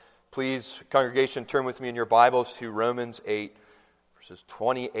Please, congregation, turn with me in your Bibles to Romans 8, verses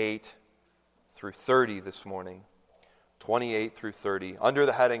 28 through 30 this morning. 28 through 30, under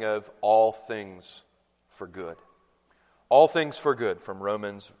the heading of All Things for Good. All Things for Good from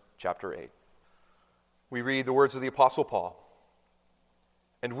Romans chapter 8. We read the words of the Apostle Paul.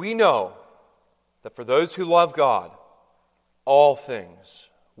 And we know that for those who love God, all things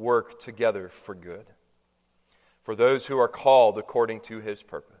work together for good. For those who are called according to His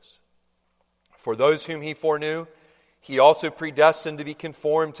purpose. For those whom He foreknew, He also predestined to be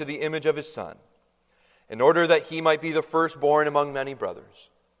conformed to the image of His Son, in order that He might be the firstborn among many brothers.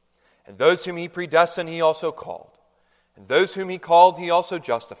 And those whom He predestined, He also called. And those whom He called, He also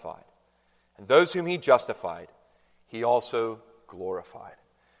justified. And those whom He justified, He also glorified.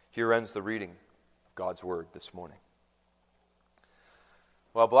 Here ends the reading of God's Word this morning.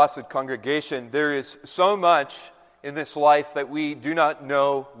 Well, blessed congregation, there is so much in this life that we do not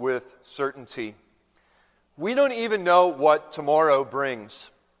know with certainty. We don't even know what tomorrow brings.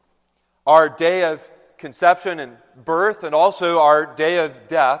 Our day of conception and birth, and also our day of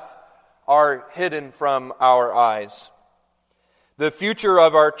death, are hidden from our eyes. The future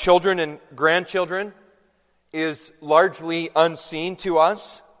of our children and grandchildren is largely unseen to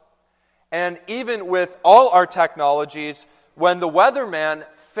us. And even with all our technologies, when the weatherman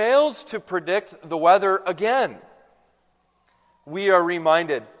fails to predict the weather again, we are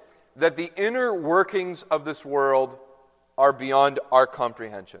reminded that the inner workings of this world are beyond our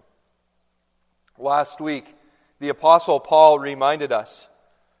comprehension. Last week, the Apostle Paul reminded us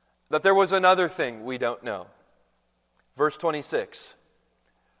that there was another thing we don't know. Verse 26,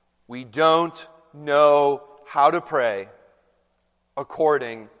 we don't know how to pray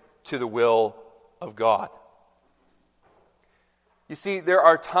according to the will of God. You see, there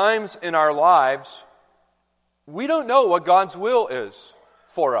are times in our lives we don't know what God's will is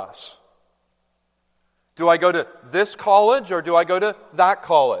for us. Do I go to this college or do I go to that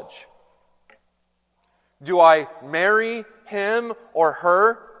college? Do I marry him or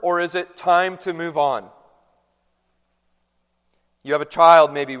her, or is it time to move on? You have a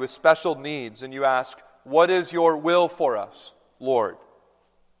child maybe with special needs and you ask, what is your will for us, Lord?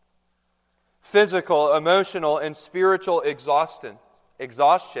 Physical, emotional, and spiritual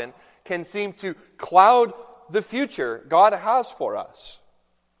exhaustion can seem to cloud the future God has for us.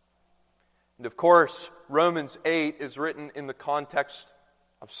 And of course, Romans 8 is written in the context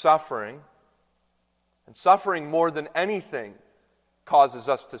of suffering. And suffering more than anything causes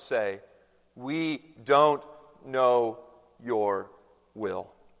us to say, we don't know your will.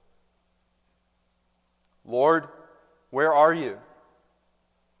 Lord, where are you?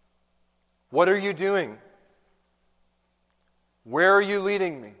 What are you doing? Where are you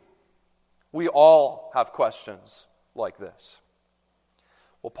leading me? We all have questions like this.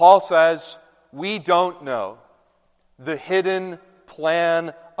 Well, Paul says, we don't know the hidden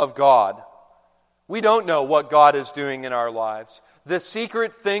plan of God. We don't know what God is doing in our lives. The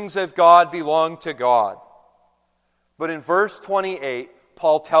secret things of God belong to God. But in verse 28,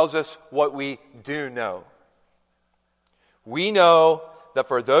 Paul tells us what we do know. We know that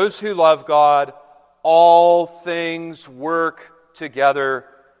for those who love God, all things work together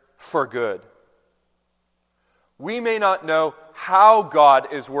for good. We may not know how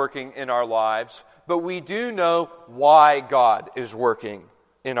God is working in our lives, but we do know why God is working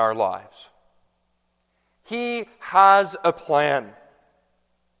in our lives. He has a plan.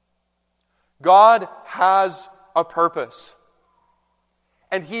 God has a purpose.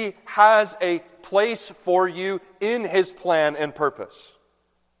 And He has a place for you in His plan and purpose,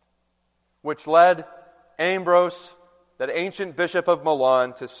 which led Ambrose, that ancient bishop of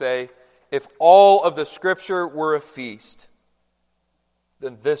Milan, to say, if all of the Scripture were a feast,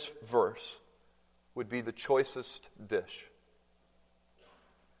 then this verse would be the choicest dish.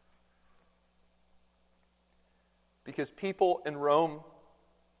 Because people in Rome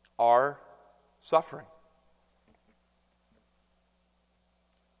are suffering.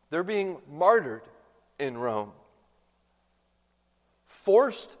 They're being martyred in Rome,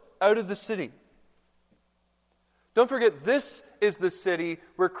 forced out of the city. Don't forget, this is the city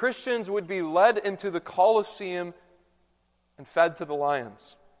where Christians would be led into the Colosseum and fed to the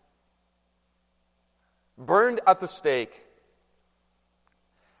lions, burned at the stake.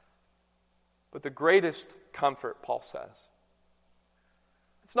 But the greatest comfort, Paul says,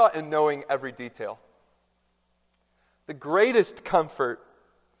 it's not in knowing every detail. The greatest comfort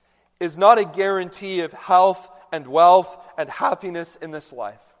is not a guarantee of health and wealth and happiness in this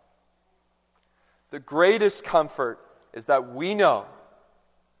life. The greatest comfort is that we know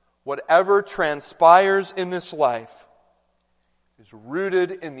whatever transpires in this life is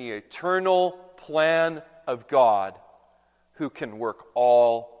rooted in the eternal plan of God, who can work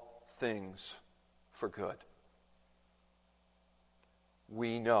all things for good.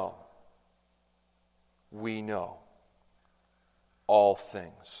 We know all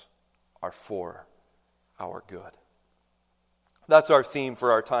things are for our good. That's our theme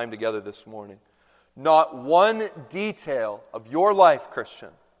for our time together this morning. Not one detail of your life, Christian,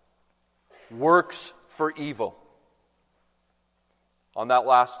 works for evil. On that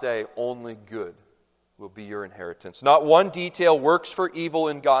last day, only good will be your inheritance. Not one detail works for evil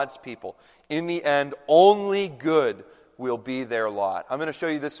in God's people. In the end, only good will be their lot. I'm going to show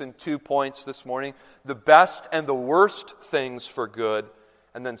you this in 2 points this morning. The best and the worst things for good.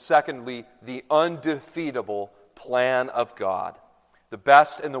 And then secondly, the undefeatable plan of God. The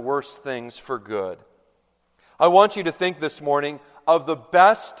best and the worst things for good. I want you to think this morning of the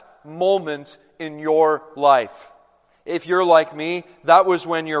best moment in your life. If you're like me, that was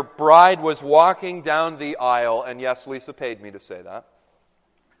when your bride was walking down the aisle. And yes, Lisa paid me to say that.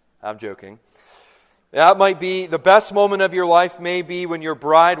 I'm joking. That might be the best moment of your life, may be when your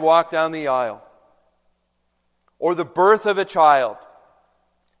bride walked down the aisle. Or the birth of a child.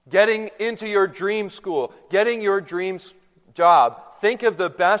 Getting into your dream school. Getting your dreams job. Think of the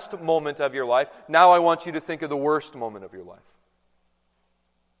best moment of your life. Now I want you to think of the worst moment of your life.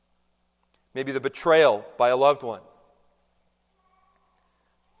 Maybe the betrayal by a loved one.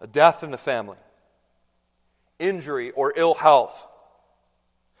 A death in the family. Injury or ill health.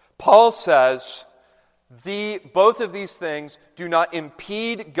 Paul says, both of these things do not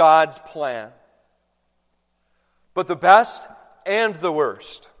impede God's plan. But the best and the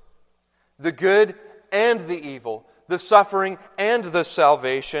worst, the good and the evil, the suffering and the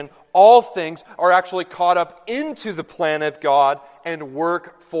salvation, all things are actually caught up into the plan of God and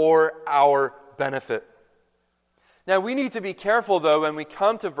work for our benefit. Now we need to be careful though when we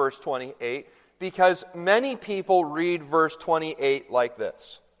come to verse 28, because many people read verse 28 like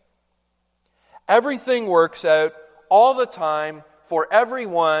this. Everything works out all the time for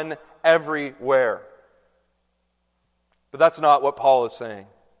everyone, everywhere. But that's not what Paul is saying.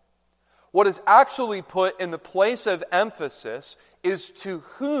 What is actually put in the place of emphasis is to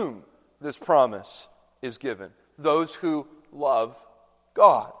whom this promise is given. Those who love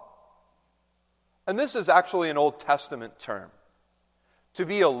God. And this is actually an Old Testament term. To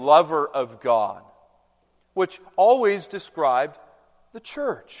be a lover of God, which always described the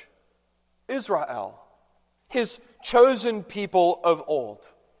church. Israel, His chosen people of old.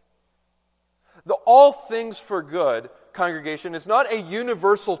 The all things for good, congregation, is not a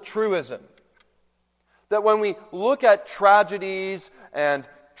universal truism. That when we look at tragedies and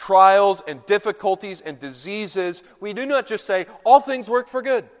trials and difficulties and diseases, we do not just say, all things work for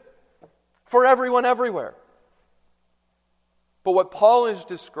good, for everyone everywhere. But what Paul is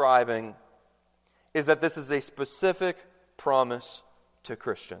describing is that this is a specific promise to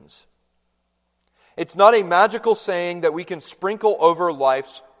Christians. It's not a magical saying that we can sprinkle over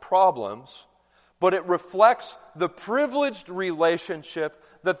life's problems, but it reflects the privileged relationship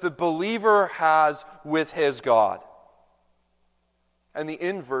that the believer has with his God. And the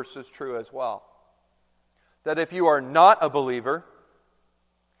inverse is true as well. That if you are not a believer,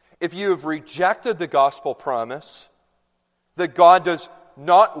 if you have rejected the gospel promise, that God does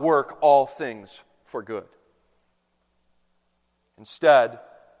not work all things for good. Instead,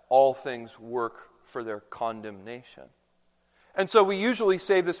 all things work for their condemnation. And so we usually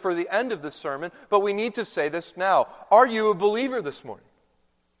save this for the end of the sermon, but we need to say this now. Are you a believer this morning?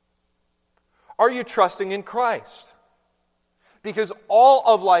 Are you trusting in Christ? Because all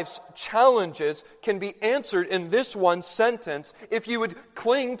of life's challenges can be answered in this one sentence if you would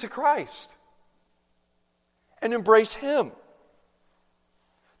cling to Christ and embrace Him.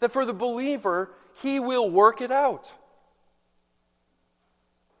 That for the believer, He will work it out.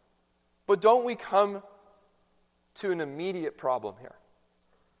 But don't we come to an immediate problem here?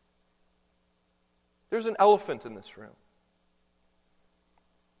 There's an elephant in this room.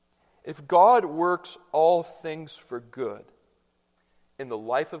 If God works all things for good in the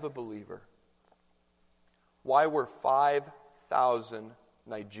life of a believer, why were 5,000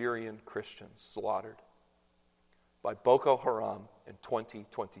 Nigerian Christians slaughtered by Boko Haram in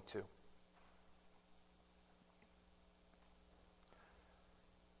 2022?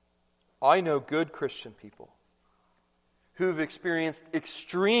 I know good Christian people who've experienced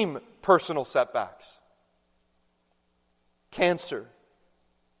extreme personal setbacks, cancer,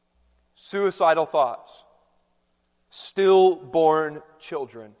 suicidal thoughts, stillborn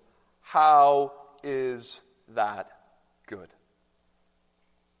children. How is that good?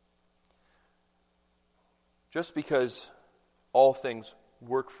 Just because all things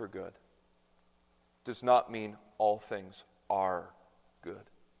work for good does not mean all things are good.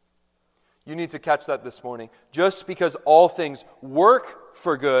 You need to catch that this morning. Just because all things work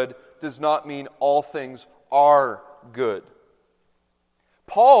for good does not mean all things are good.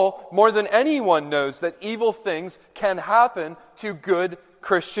 Paul, more than anyone, knows that evil things can happen to good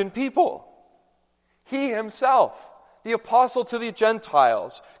Christian people. He himself, the apostle to the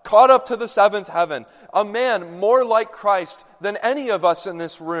Gentiles, caught up to the seventh heaven, a man more like Christ than any of us in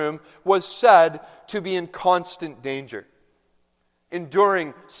this room, was said to be in constant danger,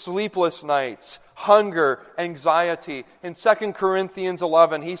 enduring sleepless nights, hunger, anxiety. In 2 Corinthians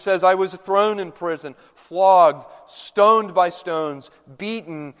 11, he says, I was thrown in prison, flogged, stoned by stones,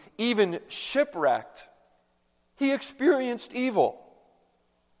 beaten, even shipwrecked. He experienced evil.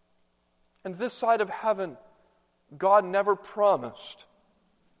 And this side of heaven, God never promised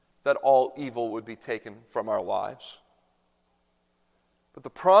that all evil would be taken from our lives. But the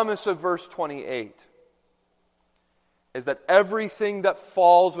promise of verse 28 is that everything that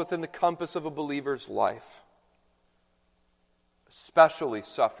falls within the compass of a believer's life, especially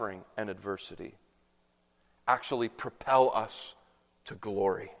suffering and adversity, actually propel us to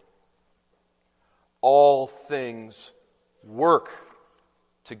glory. All things work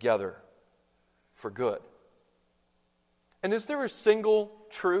together for good. And is there a single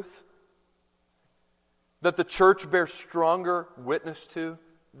truth that the church bears stronger witness to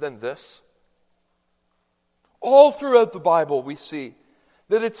than this? All throughout the Bible we see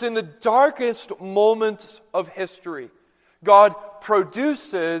that it's in the darkest moments of history God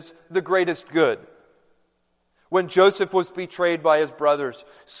produces the greatest good. When Joseph was betrayed by his brothers,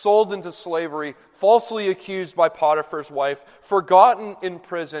 sold into slavery, falsely accused by Potiphar's wife, forgotten in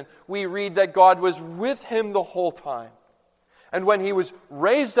prison, we read that God was with him the whole time. And when he was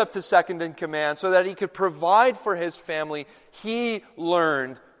raised up to second in command so that he could provide for his family, he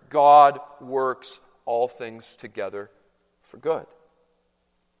learned God works all things together for good.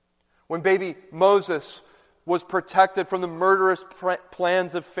 When baby Moses was protected from the murderous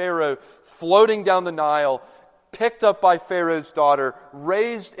plans of Pharaoh, floating down the Nile, picked up by Pharaoh's daughter,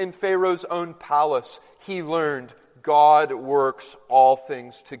 raised in Pharaoh's own palace, he learned God works all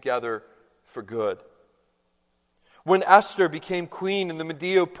things together for good. When Esther became queen in the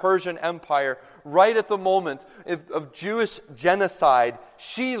Medo-Persian Empire, right at the moment of Jewish genocide,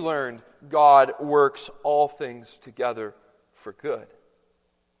 she learned God works all things together for good.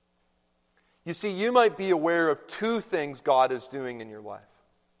 You see, you might be aware of two things God is doing in your life,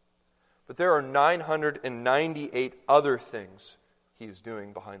 but there are 998 other things He is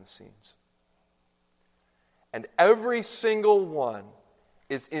doing behind the scenes. And every single one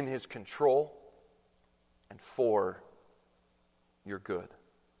is in His control and for your good.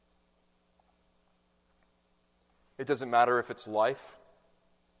 It doesn't matter if it's life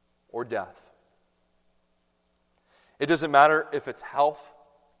or death. It doesn't matter if it's health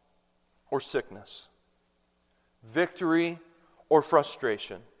or sickness, victory or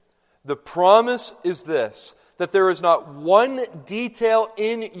frustration. The promise is this, that there is not one detail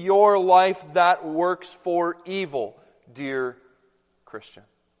in your life that works for evil, dear Christian.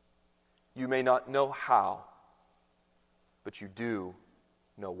 You may not know how, but you do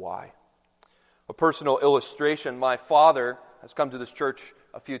know why. A personal illustration, my father has come to this church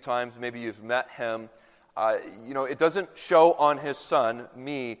a few times. Maybe you've met him. It doesn't show on his son,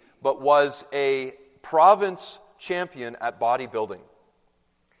 me, but was a province champion at bodybuilding.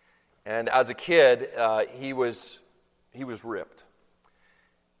 And as a kid, he was ripped.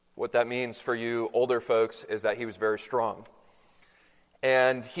 What that means for you older folks is that he was very strong.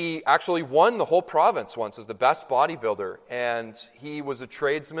 And he actually won the whole province once as the best bodybuilder. And he was a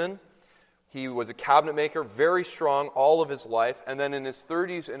tradesman. He was a cabinet maker, very strong all of his life. And then in his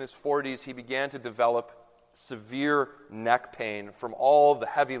 30s and his 40s, he began to develop severe neck pain from all the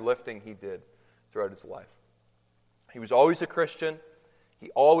heavy lifting he did throughout his life. He was always a Christian.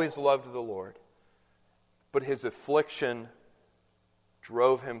 He always loved the Lord. But his affliction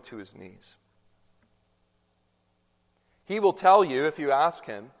drove him to his knees. He will tell you, if you ask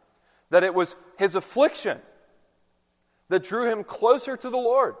him, that it was his affliction that drew him closer to the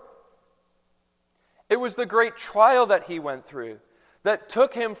Lord. It was the great trial that he went through that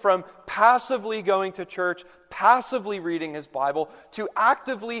took him from passively going to church, passively reading his Bible, to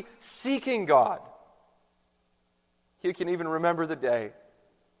actively seeking God. He can even remember the day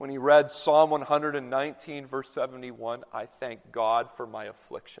when he read Psalm 119, verse 71, I thank God for my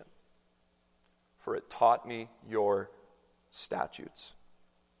affliction, for it taught me your statutes.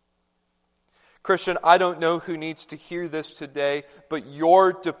 Christian, I don't know who needs to hear this today, but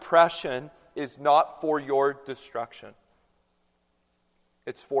your depression is not for your destruction.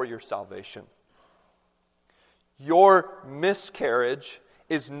 It's for your salvation. Your miscarriage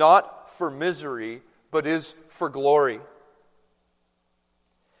is not for misery, but is for glory.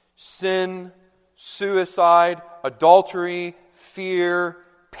 Sin, suicide, adultery, fear,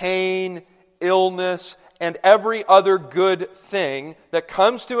 pain, illness, and every other good thing that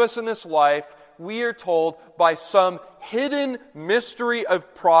comes to us in this life, we are told by some hidden mystery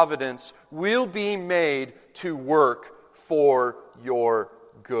of providence will be made to work for your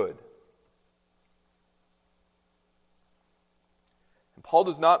good. And Paul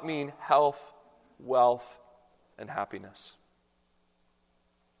does not mean health, wealth, and happiness.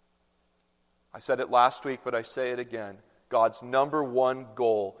 I said it last week, but I say it again. God's number one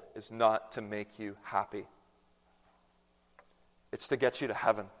goal is not to make you happy. It's to get you to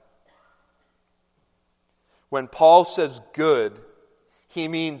heaven. When Paul says good, he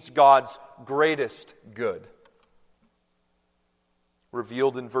means God's greatest good.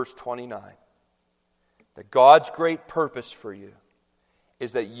 Revealed in verse 29. That God's great purpose for you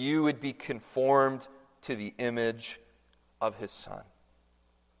is that you would be conformed to the image of His Son.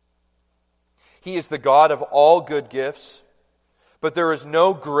 He is the God of all good gifts, but there is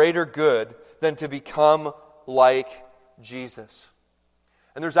no greater good than to become like Jesus.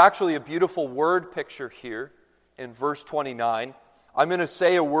 And there's actually a beautiful word picture here in verse 29. I'm going to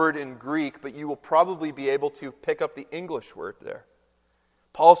say a word in Greek, but you will probably be able to pick up the English word there.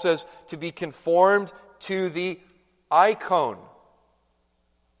 Paul says to be conformed to the icon.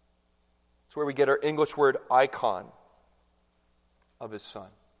 That's where we get our English word icon of His Son.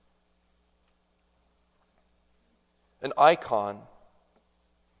 An icon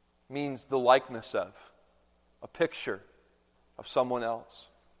means the likeness of, a picture of someone else.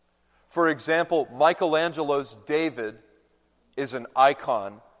 For example, Michelangelo's David is an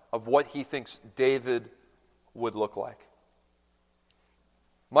icon of what he thinks David would look like.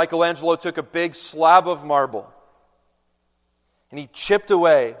 Michelangelo took a big slab of marble and he chipped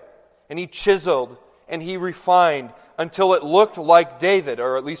away and he chiseled and he refined until it looked like David,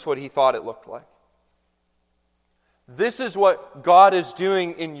 or at least what he thought it looked like. This is what God is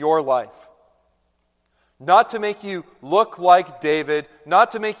doing in your life. Not to make you look like David,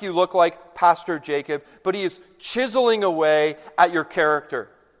 not to make you look like Pastor Jacob, but He is chiseling away at your character.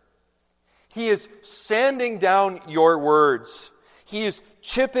 He is sanding down your words. He is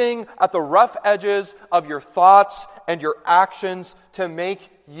chipping at the rough edges of your thoughts and your actions to make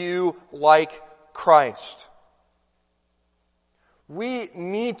you like Christ. We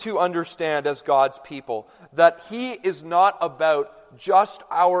need to understand as God's people that He is not about just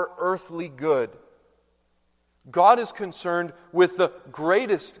our earthly good. God is concerned with the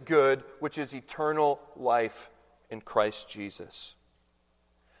greatest good, which is eternal life in Christ Jesus.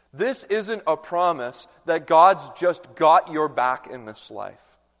 This isn't a promise that God's just got your back in this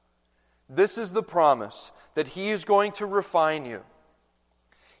life. This is the promise that He is going to refine you.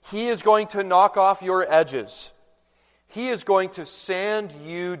 He is going to knock off your edges. He is going to sand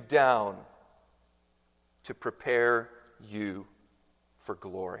you down to prepare you for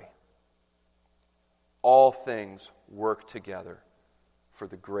glory. All things work together for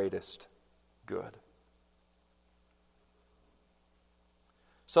the greatest good.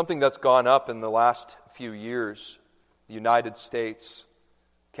 Something that's gone up in the last few years, the United States,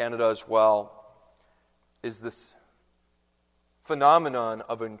 Canada as well, is this phenomenon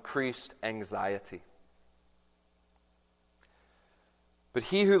of increased anxiety. But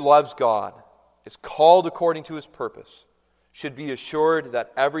he who loves God, is called according to His purpose, should be assured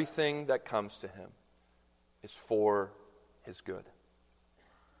that everything that comes to him is for his good.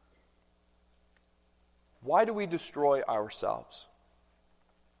 Why do we destroy ourselves?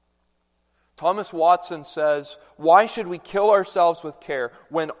 Thomas Watson says, "Why should we kill ourselves with care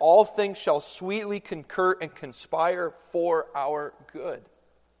when all things shall sweetly concur and conspire for our good?"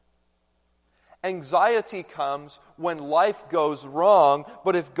 Anxiety comes when life goes wrong,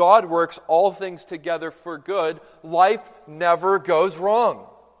 but if God works all things together for good, life never goes wrong.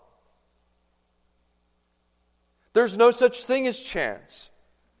 There's no such thing as chance.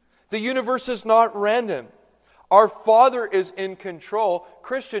 The universe is not random. Our Father is in control.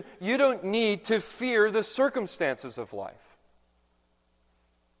 Christian, you don't need to fear the circumstances of life,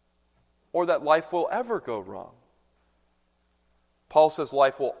 or that life will ever go wrong. Paul says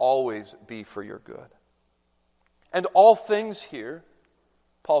life will always be for your good. And all things here,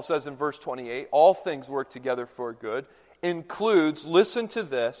 Paul says in verse 28, all things work together for good, includes, listen to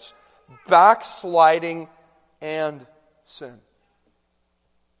this, backsliding and sin.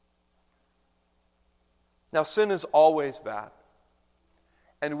 Now, sin is always bad,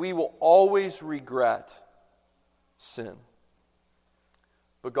 and we will always regret sin.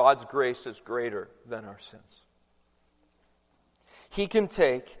 But God's grace is greater than our sins. He can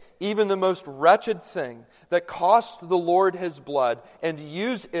take even the most wretched thing that cost the Lord His blood and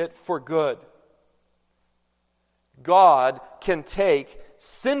use it for good. God can take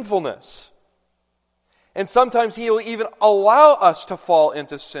sinfulness, and sometimes He will even allow us to fall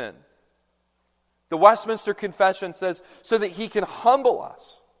into sin. The Westminster Confession says, so that He can humble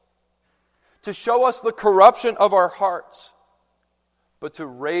us, to show us the corruption of our hearts, but to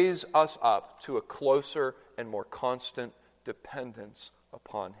raise us up to a closer and more constant dependence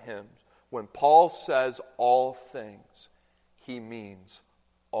upon Him. When Paul says all things, he means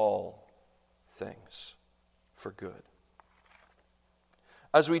all things for good.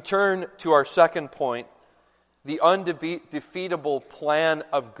 As we turn to our second point, the undefeatable plan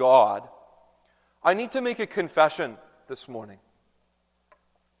of God, I need to make a confession this morning.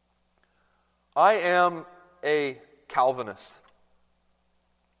 I am a Calvinist.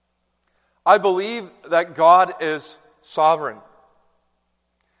 I believe that God is sovereign,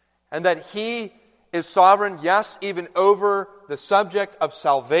 and that He is sovereign, yes, even over the subject of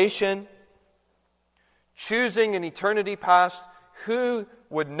salvation, choosing in eternity past who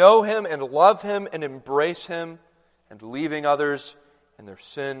would know Him and love Him and embrace Him, and leaving others in their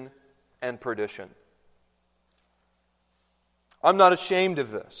sin and perdition. I'm not ashamed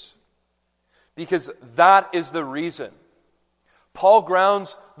of this, because that is the reason Paul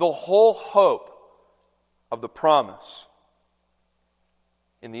grounds the whole hope of the promise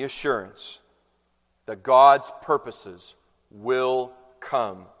in the assurance that God's purposes will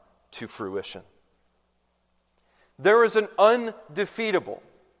come to fruition. There is an undefeatable,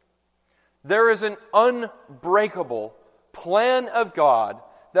 there is an unbreakable plan of God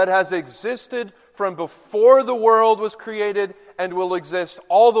that has existed from before the world was created and will exist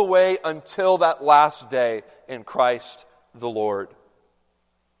all the way until that last day in Christ the Lord.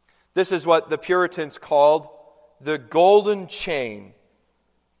 This is what the Puritans called the golden chain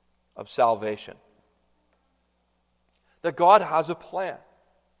of salvation. That God has a plan.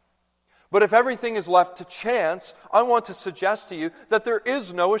 But if everything is left to chance, I want to suggest to you that there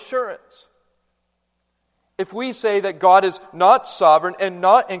is no assurance. If we say that God is not sovereign and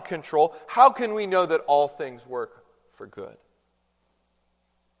not in control, how can we know that all things work for good?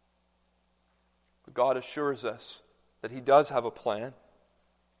 But God assures us that He does have a plan,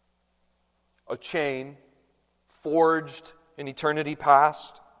 a chain forged in eternity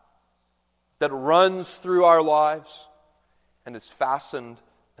past that runs through our lives and is fastened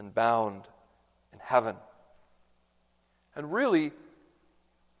and bound in heaven. And really,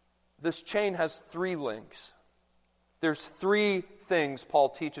 this chain has three links. There's three things Paul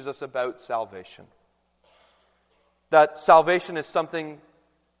teaches us about salvation. That salvation is something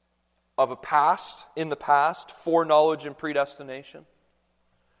of a past, in the past, foreknowledge and predestination.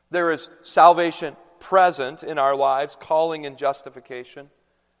 There is salvation present in our lives, calling and justification.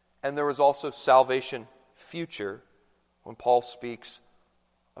 And there is also salvation future, when Paul speaks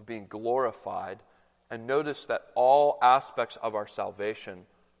of being glorified. And notice that all aspects of our salvation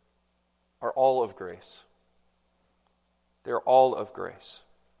are all of grace. They're all of grace.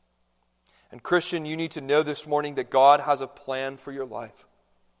 And Christian, you need to know this morning that God has a plan for your life,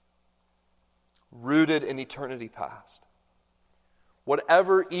 rooted in eternity past.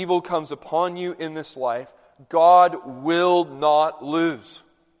 Whatever evil comes upon you in this life, God will not lose.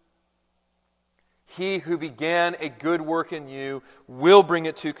 He who began a good work in you will bring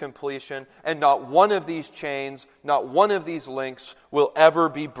it to completion, and not one of these chains, not one of these links will ever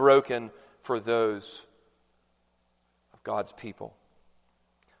be broken for those of God's people.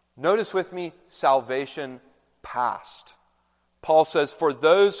 Notice with me, salvation past. Paul says, for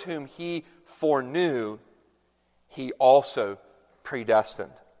those whom He foreknew, He also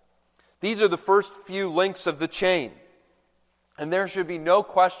predestined. These are the first few links of the chain. And there should be no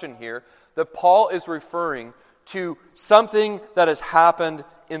question here that Paul is referring to something that has happened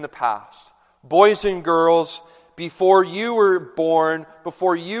in the past. Boys and girls, before you were born,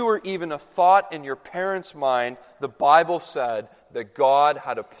 before you were even a thought in your parents' mind, the Bible said that God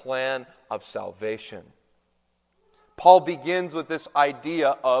had a plan of salvation. Paul begins with this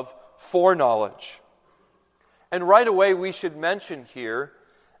idea of foreknowledge. And right away we should mention here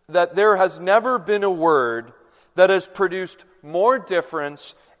that there has never been a word that has produced more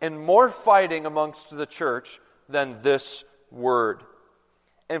difference and more fighting amongst the church than this word.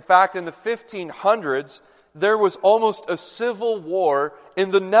 In fact, in the 1500s, there was almost a civil war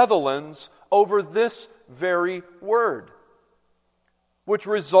in the Netherlands over this very word, which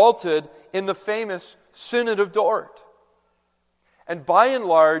resulted in the famous Synod of Dort. And by and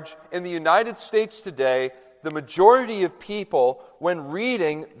large, in the United States today, the majority of people, when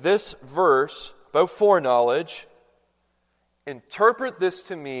reading this verse about foreknowledge, interpret this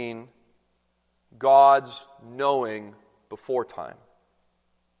to mean God's knowing before time.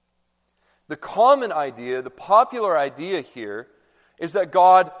 The common idea, the popular idea here, is that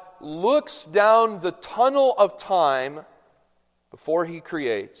God looks down the tunnel of time before He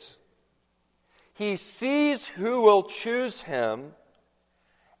creates. He sees who will choose Him,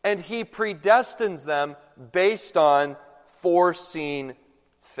 and He predestines them based on foreseen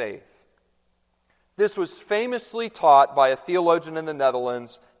faith. This was famously taught by a theologian in the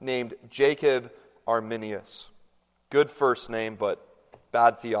Netherlands named Jacob Arminius. Good first name, but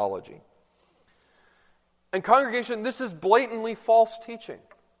bad theology. And congregation, this is blatantly false teaching.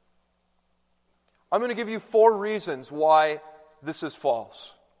 I'm going to give you 4 reasons why this is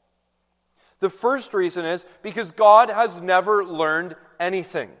false. The first reason is because God has never learned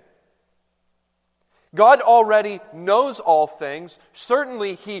anything. God already knows all things.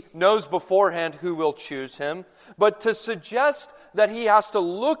 Certainly He knows beforehand who will choose Him. But to suggest that He has to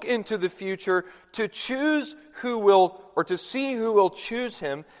look into the future to choose who will, or to see who will choose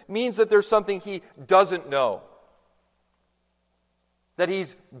Him, means that there's something He doesn't know. That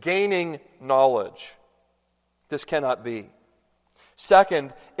He's gaining knowledge. This cannot be.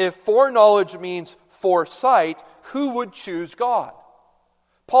 Second, if foreknowledge means foresight, who would choose God?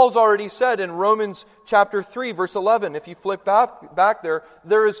 Paul's already said in Romans chapter 3, verse 11, if you flip back there,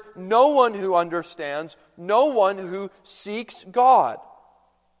 there is no one who understands, no one who seeks God.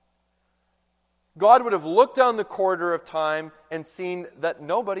 God would have looked down the corridor of time and seen that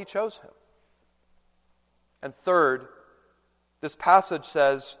nobody chose Him. And third, this passage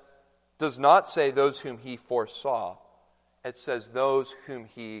does not say those whom He foresaw. It says those whom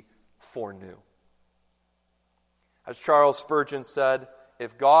He foreknew. As Charles Spurgeon said,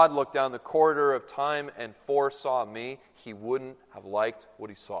 if God looked down the corridor of time and foresaw me, He wouldn't have liked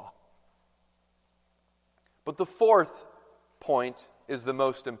what He saw. But the fourth point is the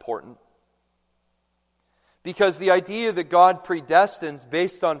most important. Because the idea that God predestines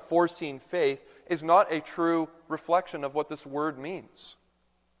based on foreseen faith is not a true reflection of what this word means.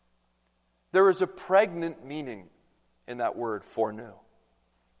 There is a pregnant meaning in that word, foreknew.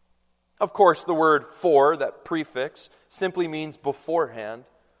 Of course, the word for, that prefix, simply means beforehand.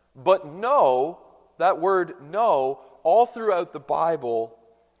 But know, that word know, all throughout the Bible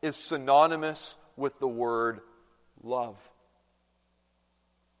is synonymous with the word love.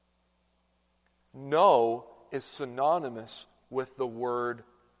 Know is synonymous with the word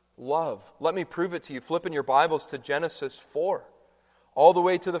love. Let me prove it to you. Flip in your Bibles to Genesis 4. All the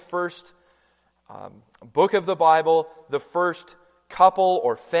way to the first book of the Bible, the first couple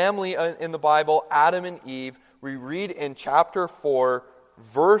or family in the Bible, Adam and Eve. We read in chapter 4,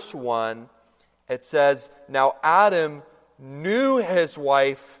 verse 1, it says, "Now Adam knew his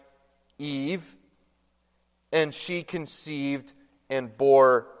wife Eve, and she conceived and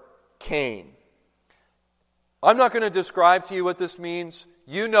bore Cain." I'm not going to describe to you what this means.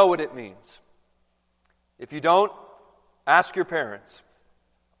 You know what it means. If you don't, ask your parents.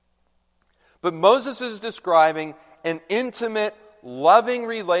 But Moses is describing an intimate, loving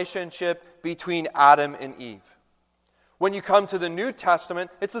relationship between Adam and Eve. When you come to the New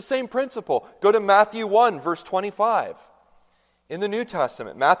Testament, it's the same principle. Go to Matthew 1, verse 25. In the New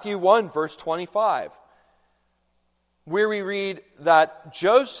Testament, Matthew 1, verse 25, where we read that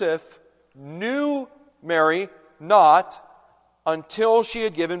Joseph knew Mary not until she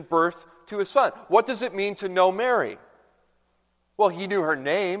had given birth to a son. What does it mean to know Mary? Well, he knew her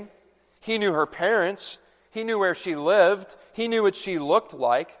name. He knew her parents. He knew where she lived. He knew what she looked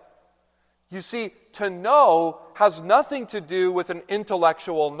like. You see, to know has nothing to do with an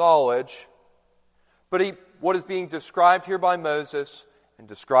intellectual knowledge, but what is being described here by Moses and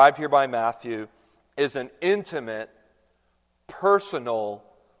described here by Matthew is an intimate, personal,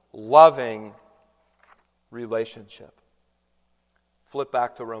 loving relationship. Flip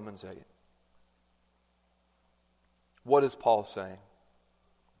back to Romans 8. What is Paul saying?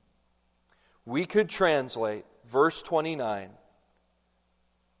 We could translate verse 29,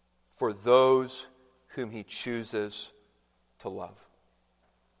 for those whom He chooses to love.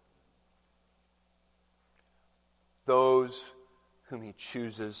 Those whom He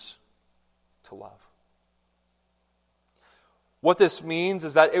chooses to love. What this means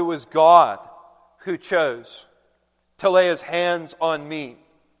is that it was God who chose to lay His hands on me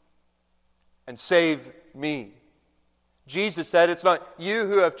and save me. Jesus said, it's not you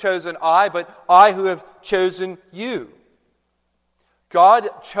who have chosen I, but I who have chosen you. God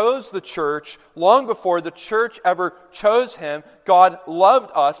chose the church long before the church ever chose Him. God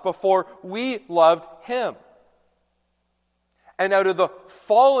loved us before we loved Him. And out of the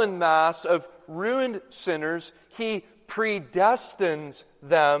fallen mass of ruined sinners, He predestines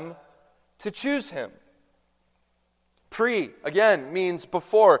them to choose Him. Pre, again, means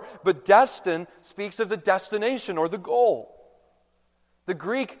before, but destin speaks of the destination or the goal. The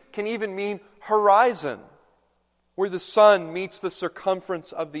Greek can even mean horizon, where the sun meets the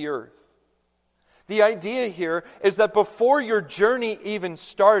circumference of the earth. The idea here is that before your journey even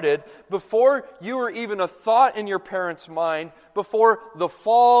started, before you were even a thought in your parents' mind, before the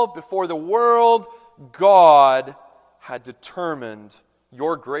fall, before the world, God had determined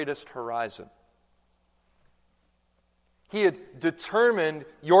your greatest horizon. He had determined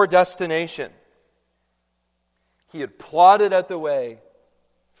your destination. He had plotted out the way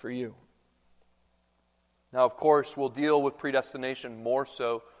for you. Now, of course, we'll deal with predestination more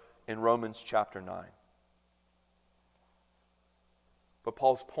so in Romans chapter 9. But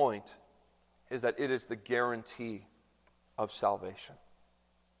Paul's point is that it is the guarantee of salvation.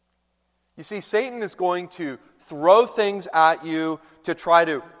 You see, Satan is going to throw things at you to try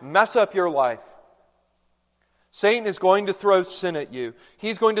to mess up your life. Satan is going to throw sin at you.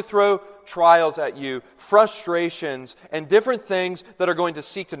 He's going to throw trials at you, frustrations, and different things that are going to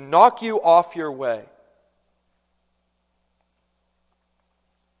seek to knock you off your way.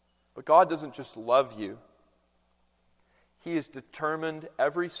 But God doesn't just love you. He has determined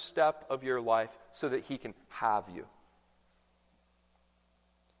every step of your life so that He can have you.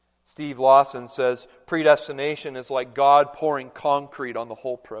 Steve Lawson says, predestination is like God pouring concrete on the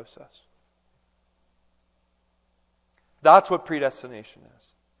whole process. That's what predestination is.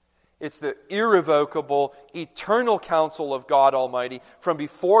 It's the irrevocable, eternal counsel of God Almighty from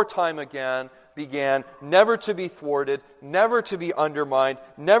before time began, never to be thwarted, never to be undermined,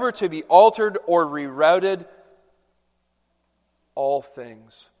 never to be altered or rerouted. All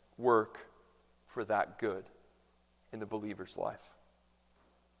things work for that good in the believer's life.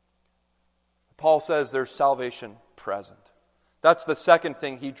 Paul says there's salvation present. That's the second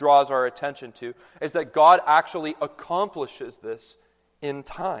thing he draws our attention to, is that God actually accomplishes this in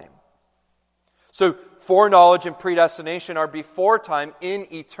time. So foreknowledge and predestination are before time in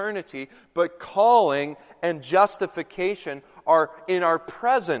eternity, but calling and justification are in our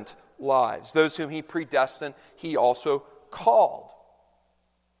present lives. Those whom He predestined, He also called.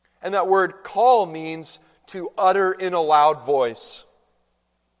 And that word call means to utter in a loud voice.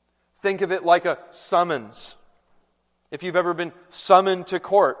 Think of it like a summons. If you've ever been summoned to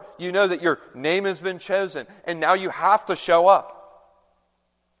court, you know that your name has been chosen, and now you have to show up.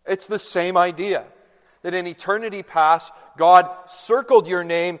 It's the same idea. That in eternity past, God circled your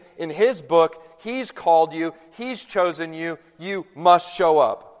name in His book. He's called you. He's chosen you. You must show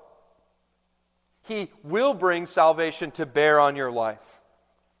up. He will bring salvation to bear on your life.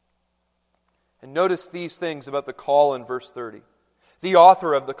 And notice these things about the call in verse 30. The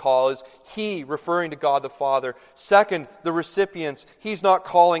author of the call is He, referring to God the Father. Second, the recipients. He's not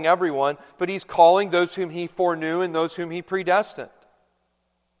calling everyone, but He's calling those whom He foreknew and those whom He predestined.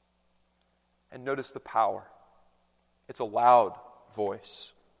 And notice the power. It's a loud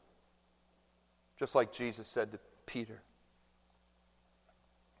voice. Just like Jesus said to Peter.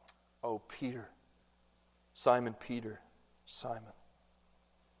 Oh, Peter, Simon Peter, Simon.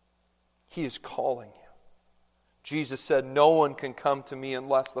 He is calling you. Jesus said, no one can come to me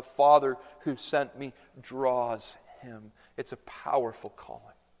unless the Father who sent me draws him. It's a powerful calling.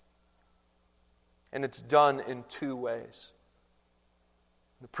 And it's done in two ways.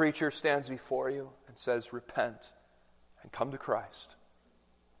 The preacher stands before you and says, repent and come to Christ.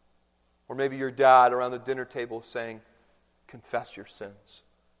 Or maybe your dad around the dinner table is saying, confess your sins.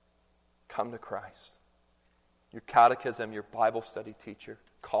 Come to Christ. Your catechism, your Bible study teacher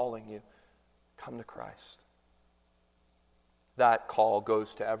calling you, come to Christ. That call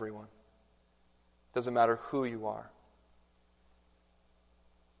goes to everyone. Doesn't matter who you are.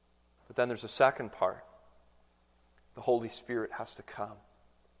 But then there's a second part. The Holy Spirit has to come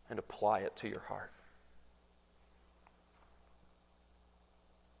and apply it to your heart.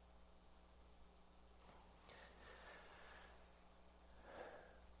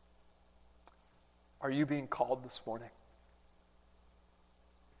 Are you being called this morning?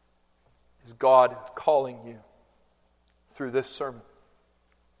 Is God calling you through this sermon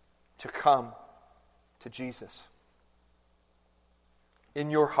to come to Jesus?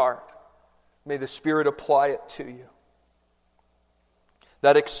 In your heart, may the Spirit apply it to you.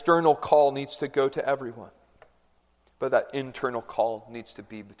 That external call needs to go to everyone, but that internal call needs to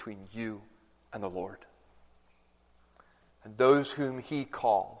be between you and the Lord. And those whom He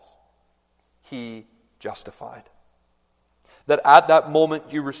calls, He justified. That at that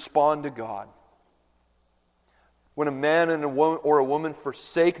moment you respond to God. When a man and a woman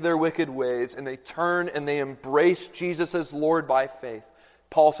forsake their wicked ways and they turn and they embrace Jesus as Lord by faith,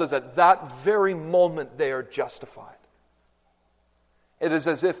 Paul says at that very moment they are justified. It is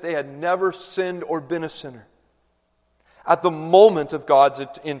as if they had never sinned or been a sinner. At the moment of God's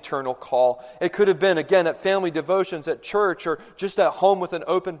internal call. It could have been, again, at family devotions, at church, or just at home with an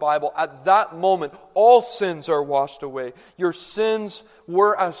open Bible. At that moment, all sins are washed away. Your sins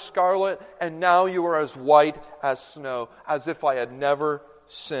were as scarlet, and now you are as white as snow, as if I had never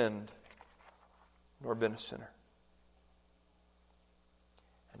sinned nor been a sinner.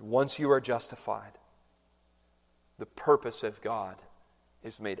 And once you are justified, the purpose of God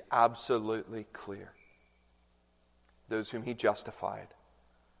is made absolutely clear. Those whom He justified,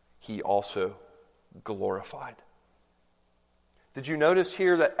 He also glorified. Did you notice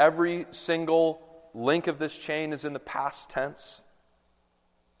here that every single link of this chain is in the past tense?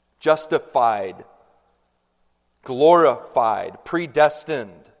 Justified, glorified,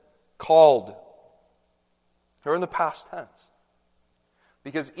 predestined, called. They're in the past tense.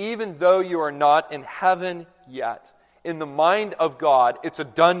 Because even though you are not in heaven yet, in the mind of God, it's a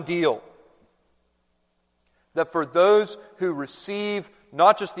done deal. That for those who receive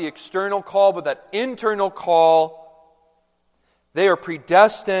not just the external call, but that internal call, they are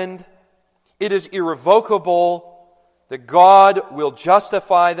predestined. It is irrevocable that God will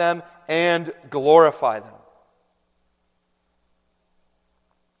justify them and glorify them.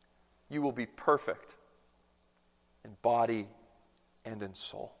 You will be perfect in body and in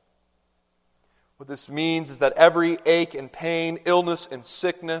soul. What this means is that every ache and pain, illness and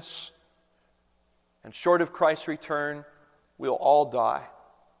sickness, and short of Christ's return, we'll all die.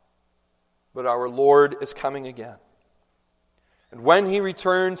 But our Lord is coming again. And when He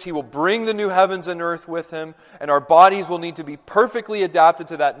returns, He will bring the new heavens and earth with Him, and our bodies will need to be perfectly adapted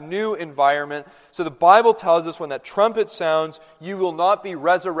to that new environment. So the Bible tells us when that trumpet sounds, you will not be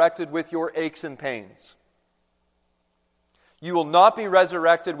resurrected with your aches and pains. You will not be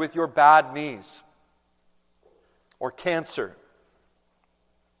resurrected with your bad knees or cancer.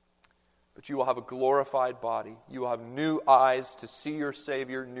 But you will have a glorified body. You will have new eyes to see your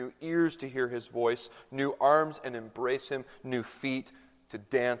Savior, new ears to hear His voice, new arms and embrace Him, new feet to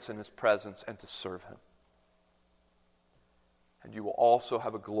dance in His presence and to serve Him. And you will also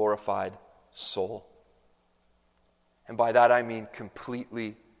have a glorified soul. And by that I mean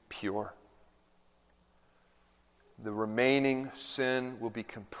completely pure. The remaining sin will be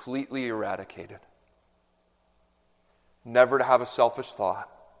completely eradicated. Never to have a selfish thought.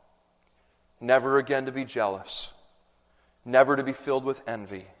 Never again to be jealous. Never to be filled with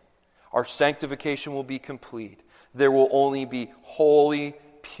envy. Our sanctification will be complete. There will only be holy,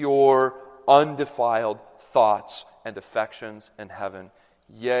 pure, undefiled thoughts and affections in heaven.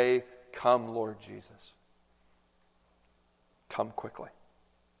 Yea, come, Lord Jesus. Come quickly.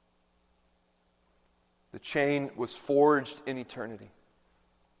 The chain was forged in eternity.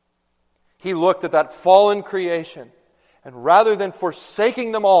 He looked at that fallen creation, and rather than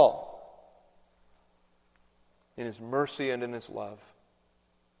forsaking them all, in His mercy and in His love,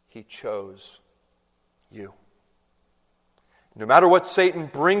 He chose you. No matter what Satan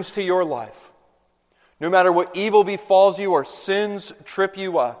brings to your life, no matter what evil befalls you or sins trip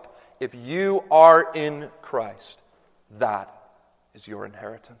you up, if you are in Christ, that is your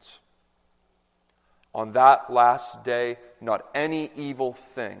inheritance. On that last day, not any evil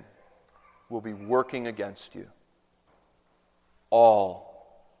thing will be working against you.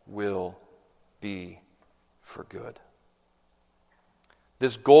 All will be for good.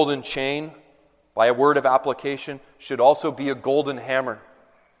 This golden chain, by a word of application, should also be a golden hammer.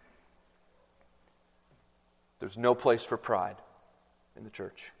 There's no place for pride in the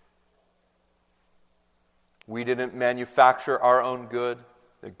church. We didn't manufacture our own good,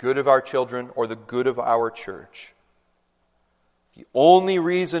 the good of our children, or the good of our church. The only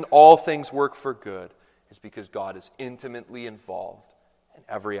reason all things work for good is because God is intimately involved in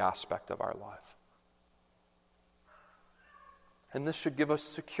every aspect of our life. And this should give us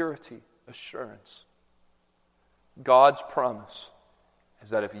security, assurance. God's promise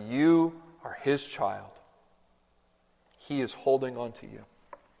is that if you are His child, He is holding on to you.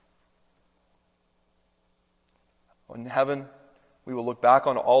 In heaven, we will look back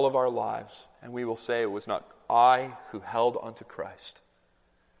on all of our lives and we will say, it was not I who held onto Christ.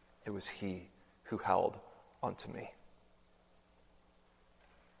 It was He who held onto me.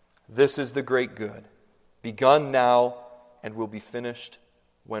 This is the great good, begun now and will be finished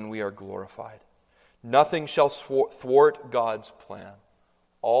when we are glorified. Nothing shall thwart God's plan.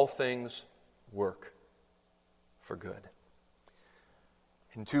 All things work for good.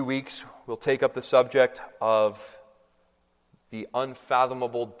 In 2 weeks, we'll take up the subject of the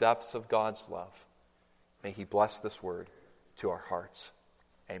unfathomable depths of God's love. May He bless this word to our hearts.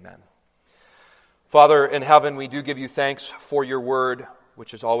 Amen. Father in heaven, we do give you thanks for your word,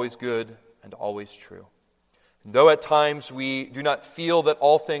 which is always good and always true. And though at times we do not feel that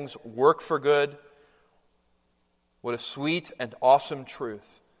all things work for good, what a sweet and awesome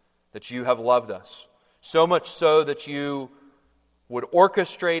truth that you have loved us, so much so that you would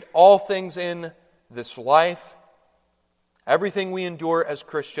orchestrate all things in this life, everything we endure as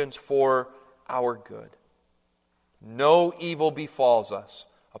Christians, for our good. No evil befalls us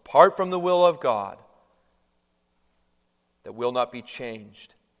apart from the will of God that will not be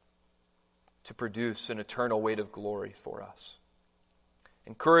changed to produce an eternal weight of glory for us.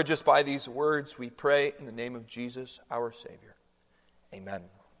 Encourage us by these words, we pray in the name of Jesus, our Savior.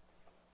 Amen.